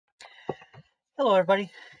Hello, everybody.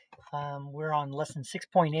 We're on lesson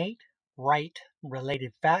 6.8, Write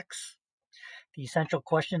Related Facts. The essential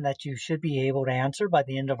question that you should be able to answer by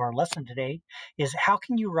the end of our lesson today is how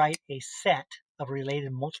can you write a set of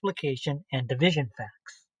related multiplication and division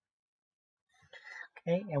facts?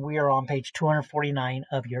 Okay, and we are on page 249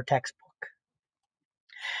 of your textbook.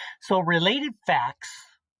 So related facts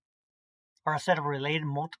are a set of related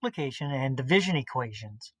multiplication and division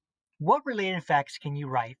equations. What related facts can you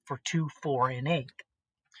write for 2, 4, and 8?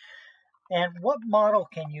 And what model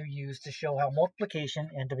can you use to show how multiplication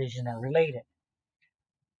and division are related?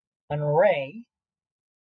 An array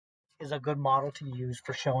is a good model to use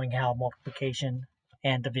for showing how multiplication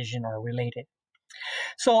and division are related.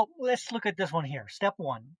 So let's look at this one here. Step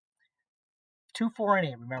 1, 2, 4, and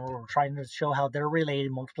 8. Remember, we're trying to show how they're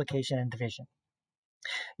related, multiplication and division.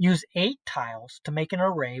 Use 8 tiles to make an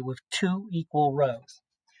array with 2 equal rows.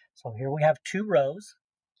 So here we have 2 rows,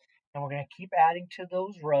 and we're going to keep adding to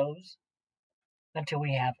those rows until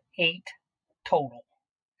we have 8 total.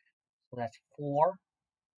 So that's 4,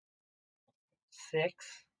 6,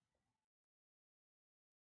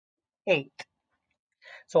 8.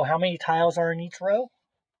 So how many tiles are in each row?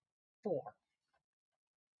 4.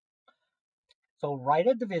 So write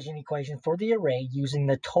a division equation for the array using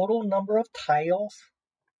the total number of tiles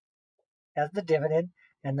as the dividend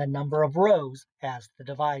and the number of rows as the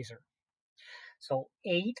divisor. So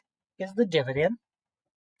 8 is the dividend.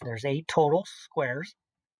 There's 8 total squares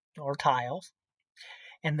or tiles.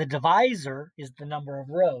 And the divisor is the number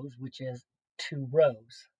of rows, which is 2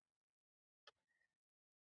 rows.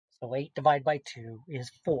 So 8 divided by 2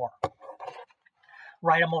 is 4.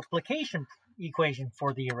 Write a multiplication equation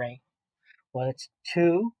for the array. Well, it's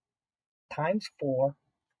 2 times 4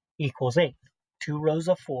 equals 8. 2 rows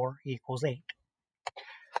of 4 equals 8.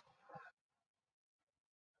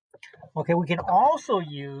 Okay, we can also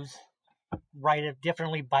write it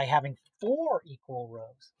differently by having 4 equal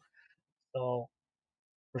rows. So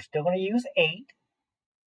we're still going to use 8,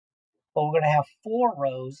 but we're going to have 4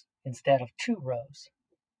 rows instead of 2 rows.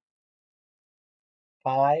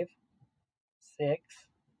 5, 6,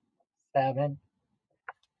 7,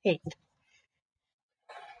 8.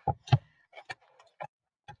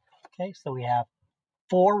 Okay, so we have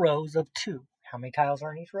 4 rows of 2. How many tiles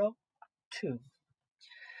are in each row? 2.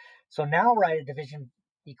 So now write a division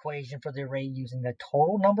equation for the array using the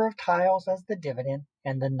total number of tiles as the dividend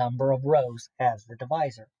and the number of rows as the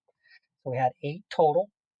divisor. So we had 8 total.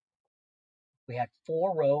 We had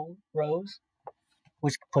 4 rows,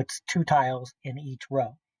 which puts 2 tiles in each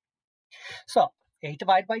row. So 8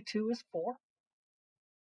 divided by 2 is 4.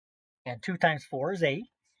 And 2 times 4 is 8.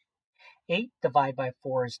 8 divided by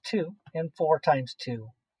 4 is 2. And 4 times 2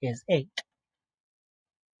 is 8.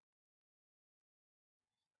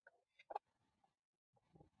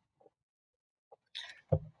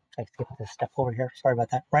 I skipped this step over here. Sorry about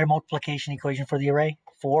that. Write a multiplication equation for the array.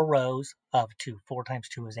 4 rows of 2. 4 times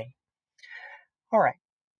 2 is 8. All right.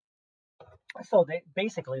 So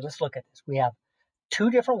basically, let's look at this. We have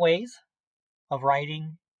 2 different ways of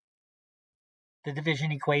writing the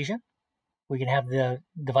division equation. We can have the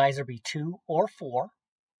divisor be 2 or 4.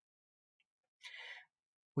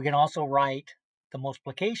 We can also write the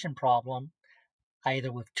multiplication problem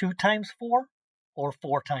either with 2 times 4 or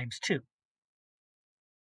 4 times 2.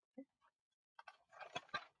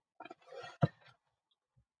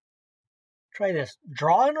 Try this.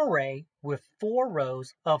 Draw an array with 4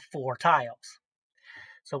 rows of 4 tiles.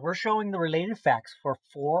 So we're showing the related facts for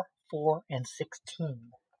 4, 4, and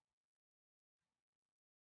 16.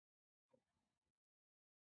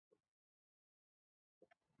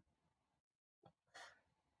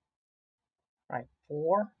 All right,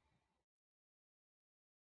 4,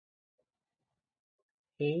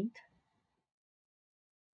 8,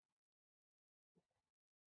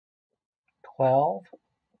 12.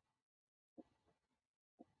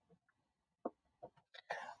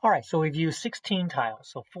 All right, so we've used 16 tiles.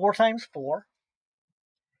 So 4 times 4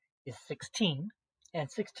 is 16, and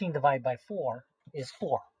 16 divided by 4 is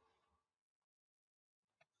 4.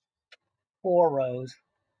 4 rows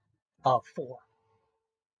of 4.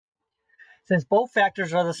 Since both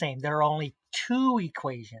factors are the same, there are only 2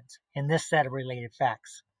 equations in this set of related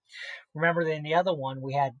facts. Remember that in the other one,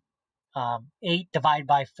 we had 8 divided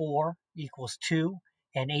by 4 equals 2,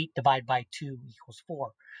 and 8 divided by 2 equals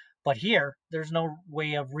 4. But here, there's no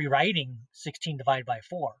way of rewriting 16 divided by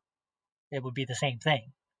 4. It would be the same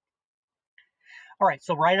thing. All right,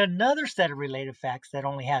 so write another set of related facts that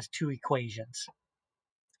only has 2 equations.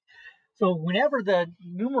 So whenever the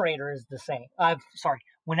numerator is the same,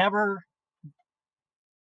 whenever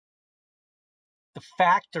the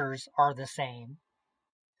factors are the same,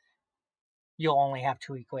 you'll only have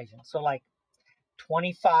two equations. So like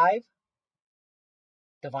 25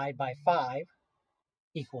 divided by 5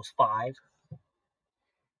 equals 5,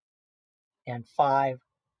 and 5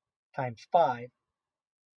 times 5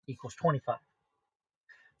 equals 25.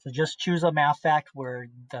 So just choose a math fact where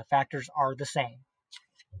the factors are the same.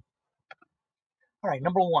 All right,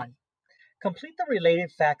 number 1. Complete the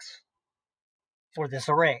related facts for this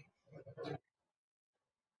array.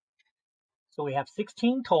 So we have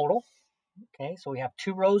 16 total. Okay, so we have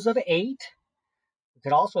 2 rows of 8. We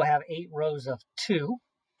could also have 8 rows of 2.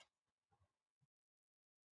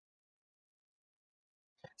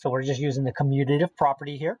 So we're just using the commutative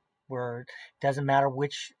property here, where it doesn't matter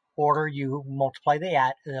which order you multiply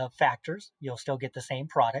the factors, you'll still get the same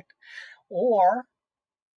product. Or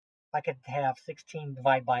I could have 16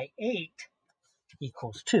 divided by 8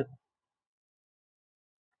 equals 2.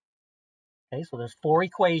 Okay, so there's 4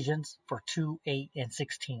 equations for 2, 8, and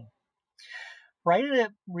 16. Write a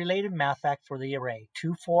related math fact for the array.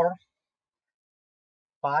 2, 4,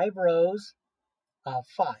 5 rows of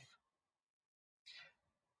 5.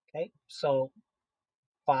 Okay, so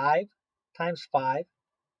 5 times 5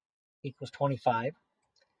 equals 25.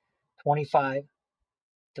 25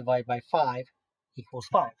 divided by 5 equals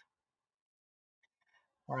 5.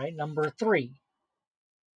 All right, number 3.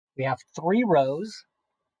 We have 3 rows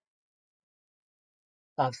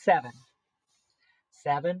of 7.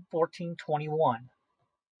 7, 14, 21.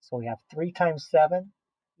 So we have 3 times 7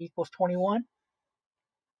 equals 21.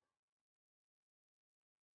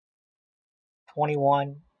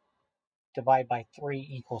 21 divided by 3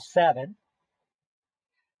 equals 7.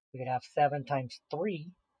 We could have 7 times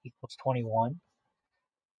 3 equals 21.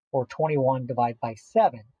 Or 21 divided by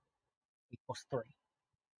 7 equals 3.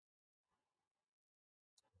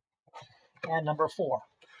 And number 4.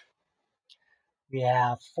 We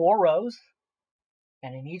have 4 rows.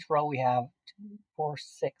 And in each row we have 2, 4,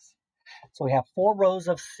 6. So we have 4 rows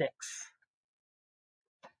of 6.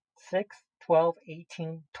 6, 12,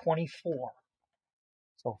 18, 24.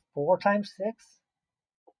 So 4 times 6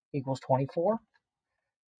 equals 24.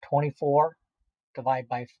 24 divided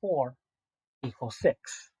by 4 equals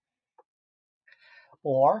 6.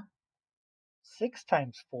 Or 6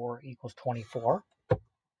 times 4 equals 24.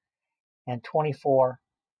 And 24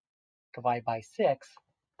 divided by 6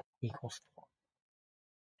 equals 4.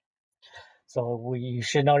 So you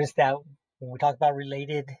should notice that when we talk about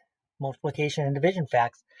related multiplication and division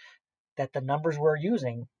facts, that the numbers we're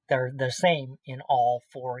using, they're the same in all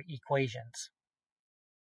 4 equations.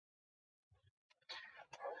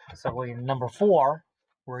 So in number 4,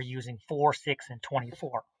 we're using 4, 6, and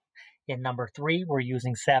 24. In number 3, we're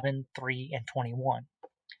using 7, 3, and 21. All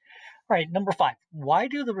right, number 5. Why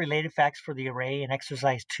do the related facts for the array in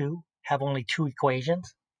exercise 2 have only 2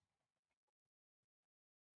 equations?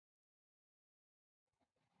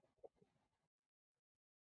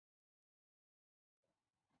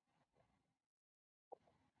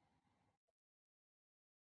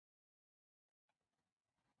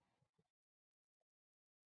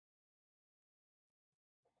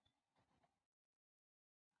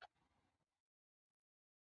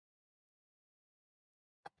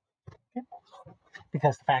 Okay,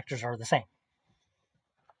 because the factors are the same.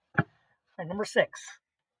 All right, number 6.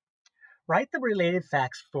 Write the related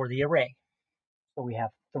facts for the array. So we have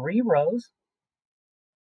 3 rows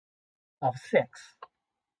of 6.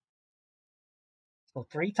 So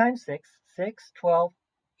 3 times 6, 6, 12,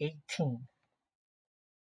 18.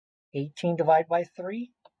 18 divided by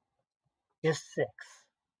 3 is 6.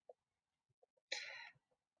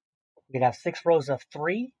 We could have 6 rows of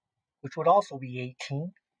 3, which would also be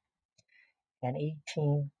 18. And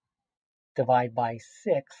 18 divided by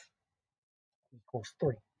 6 equals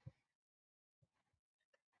 3.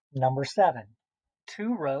 Number 7.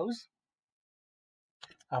 2 rows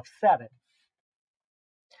of 7.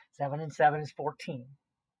 7 and 7 is 14.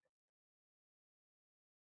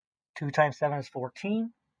 2 times 7 is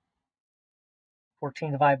 14.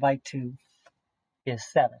 14 divided by 2 is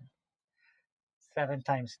 7. 7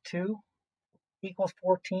 times 2 equals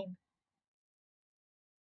 14.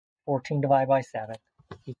 14 divided by 7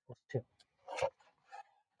 equals 2.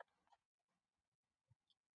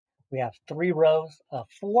 We have 3 rows of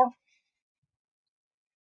 4.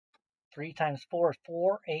 3 times 4 is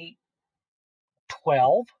 4, 8,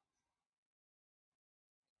 12.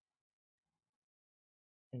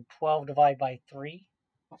 And 12 divided by 3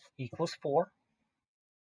 equals 4.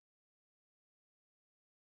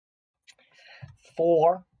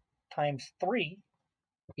 4 times 3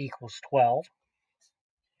 equals 12.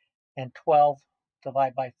 And 12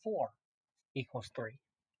 divided by 4 equals 3.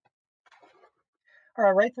 All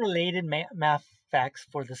right, write the related math facts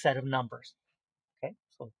for the set of numbers.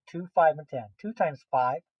 So 2, 5, and 10. 2 times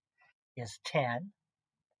 5 is 10.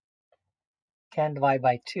 10 divided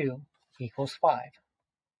by 2 equals 5.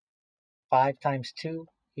 5 times 2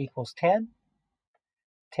 equals 10.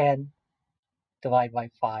 10 divided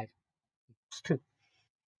by 5 equals 2.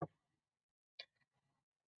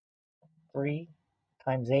 3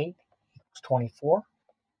 times 8 equals 24.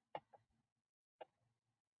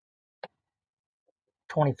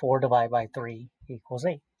 24 divided by 3 equals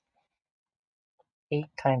 8. 8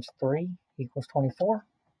 times 3 equals 24.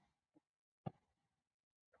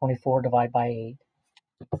 24 divided by 8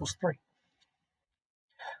 equals 3.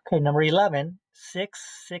 Okay, number 11, 6,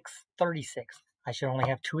 6, 36. I should only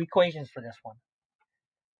have two equations for this one.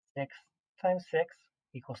 6 times 6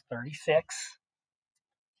 equals 36.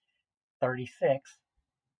 36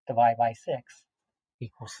 divided by 6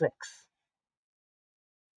 equals 6.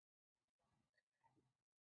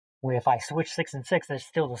 If I switch 6 and 6, it's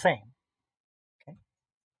still the same. Okay.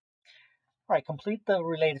 All right, complete the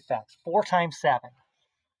related facts. 4 times 7.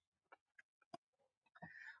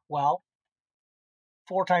 Well,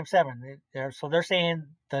 4 times 7. So they're saying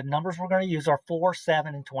the numbers we're going to use are 4,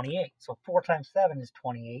 7, and 28. So 4 times 7 is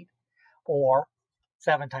 28, or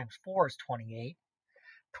 7 times 4 is 28.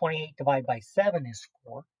 28 divided by 7 is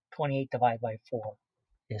 4. 28 divided by 4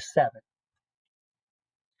 is 7.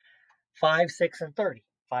 5, 6, and 30.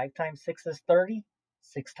 5 times 6 is 30.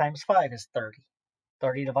 6 times 5 is 30.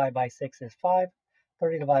 30 divided by 6 is 5.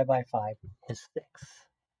 30 divided by 5 is 6.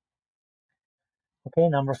 Okay,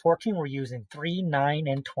 number 14, we're using 3, 9,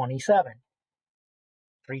 and 27.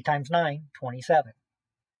 3 times 9, 27.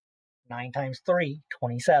 9 times 3,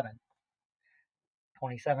 27.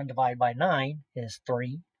 27 divided by 9 is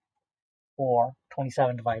 3, or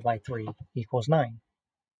 27 divided by 3 equals 9.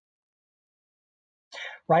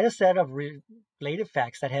 Write a set of related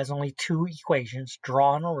facts that has only two equations.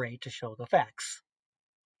 Draw an array to show the facts.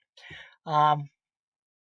 Okay.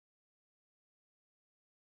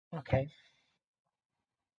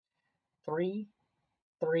 3,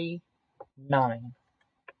 3, 9.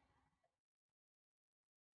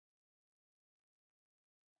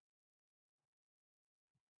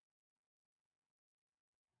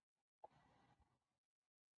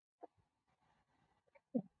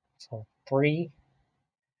 So 3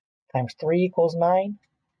 times 3 equals 9.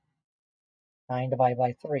 9 divided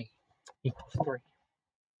by 3 equals 3.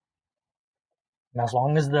 And as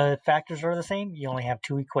long as the factors are the same, you only have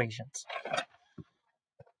two equations.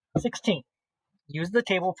 16. Use the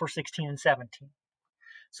table for 16 and 17.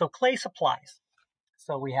 So clay supplies.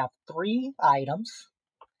 So we have 3 items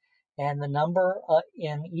and the number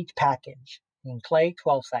in each package. In clay,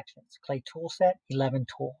 12 sections. Clay tool set, 11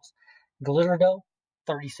 tools. Glitter dough,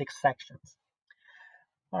 36 sections.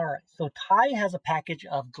 All right, so Ty has a package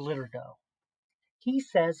of glitter dough. He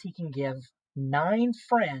says he can give 9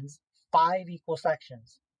 friends 5 equal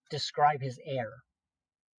sections. Describe his error.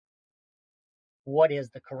 What is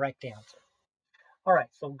the correct answer? All right,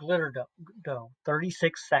 so glitter dough,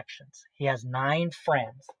 36 sections. He has 9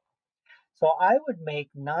 friends. So I would make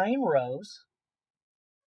 9 rows.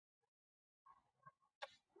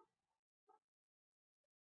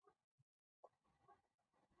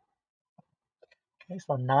 Okay,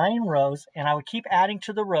 so 9 rows, and I would keep adding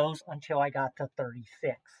to the rows until I got to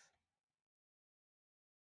 36.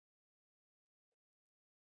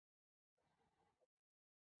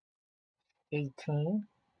 18.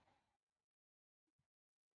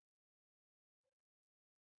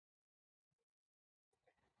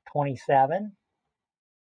 27.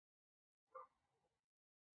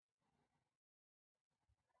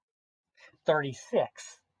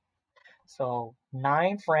 36. So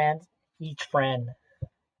 9 friends, each friend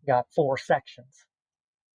got 4 sections.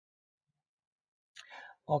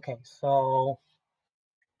 Okay, so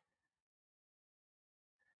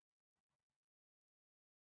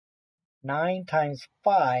 9 times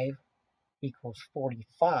 5 equals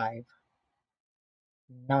 45,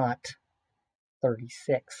 not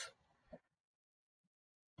 36.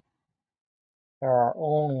 There are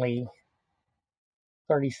only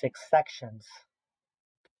 36 sections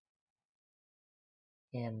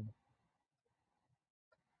in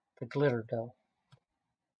the glitter dough.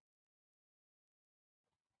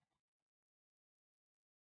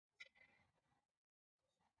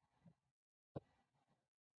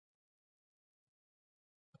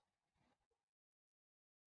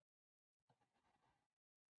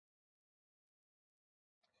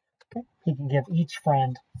 Okay. He can give each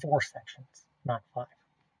friend 4 sections, not 5.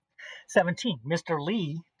 17. Mr.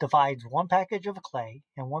 Lee divides 1 package of clay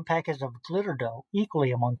and 1 package of glitter dough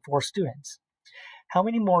equally among 4 students. How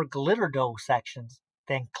many more glitter dough sections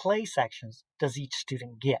than clay sections does each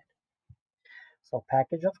student get? So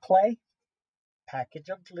package of clay, package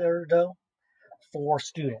of glitter dough, 4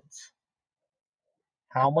 students.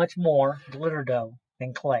 How much more glitter dough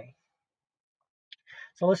than clay?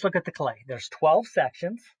 So let's look at the clay. There's 12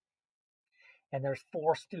 sections, and there's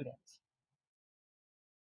 4 students.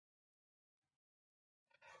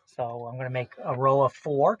 So I'm going to make a row of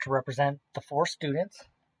 4 to represent the 4 students.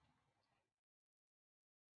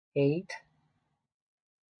 8,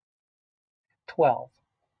 12.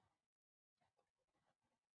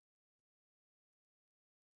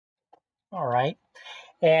 All right.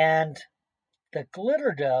 And the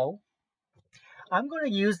glitter dough, I'm going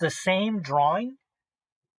to use the same drawing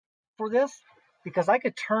for this because I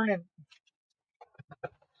could turn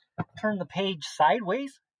the page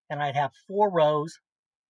sideways and I'd have 4 rows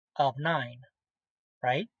of 9,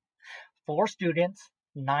 right? 4 students,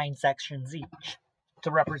 9 sections each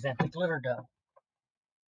to represent the glitter dough.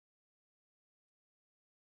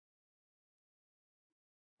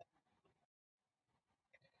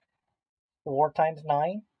 Four times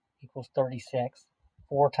 9 equals 36.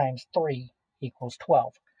 4 times 3 equals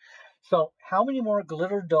 12. So how many more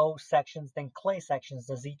glitter dough sections than clay sections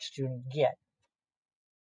does each student get?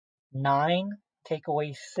 9 take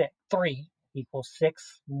away 3 equals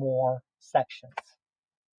 6 more sections.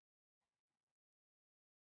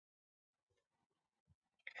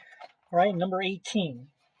 All right, number 18.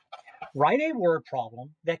 Write a word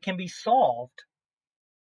problem that can be solved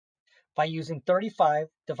by using 35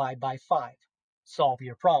 divided by 5. Solve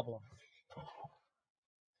your problem.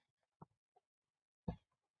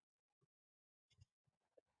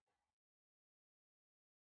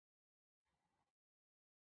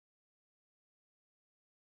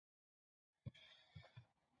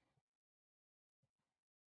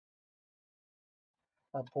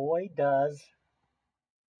 A boy does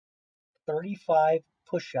 35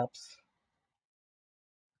 push-ups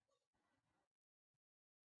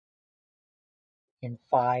in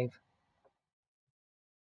 5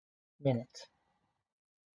 minutes.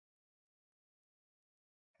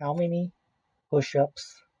 How many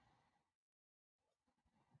push-ups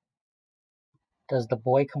does the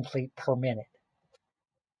boy complete per minute?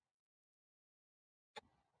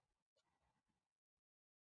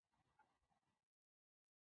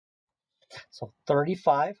 So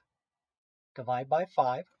 35 divided by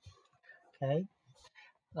 5. Okay.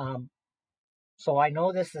 So I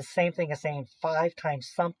know this is the same thing as saying 5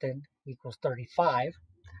 times something equals 35.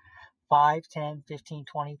 5, 10, 15,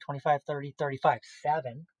 20, 25, 30, 35.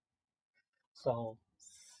 7. So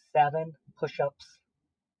 7 push-ups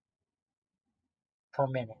per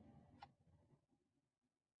minute.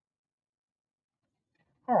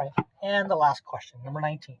 All right, and the last question, number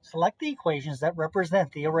 19. Select the equations that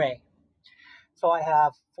represent the array. So I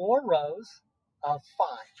have 4 rows of 5.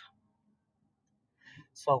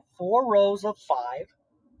 So 4 rows of 5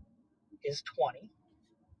 is 20.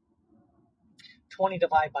 20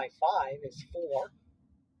 divided by 5 is 4.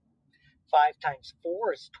 5 times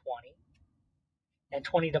 4 is 20. And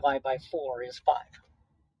 20 divided by 4 is 5.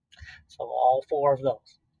 So all 4 of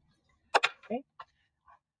those. Okay.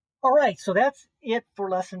 All right, so that's it for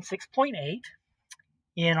lesson 6.8.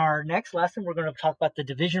 In our next lesson, we're going to talk about the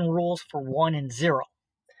division rules for 1 and 0.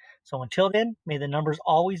 So until then, may the numbers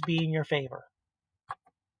always be in your favor.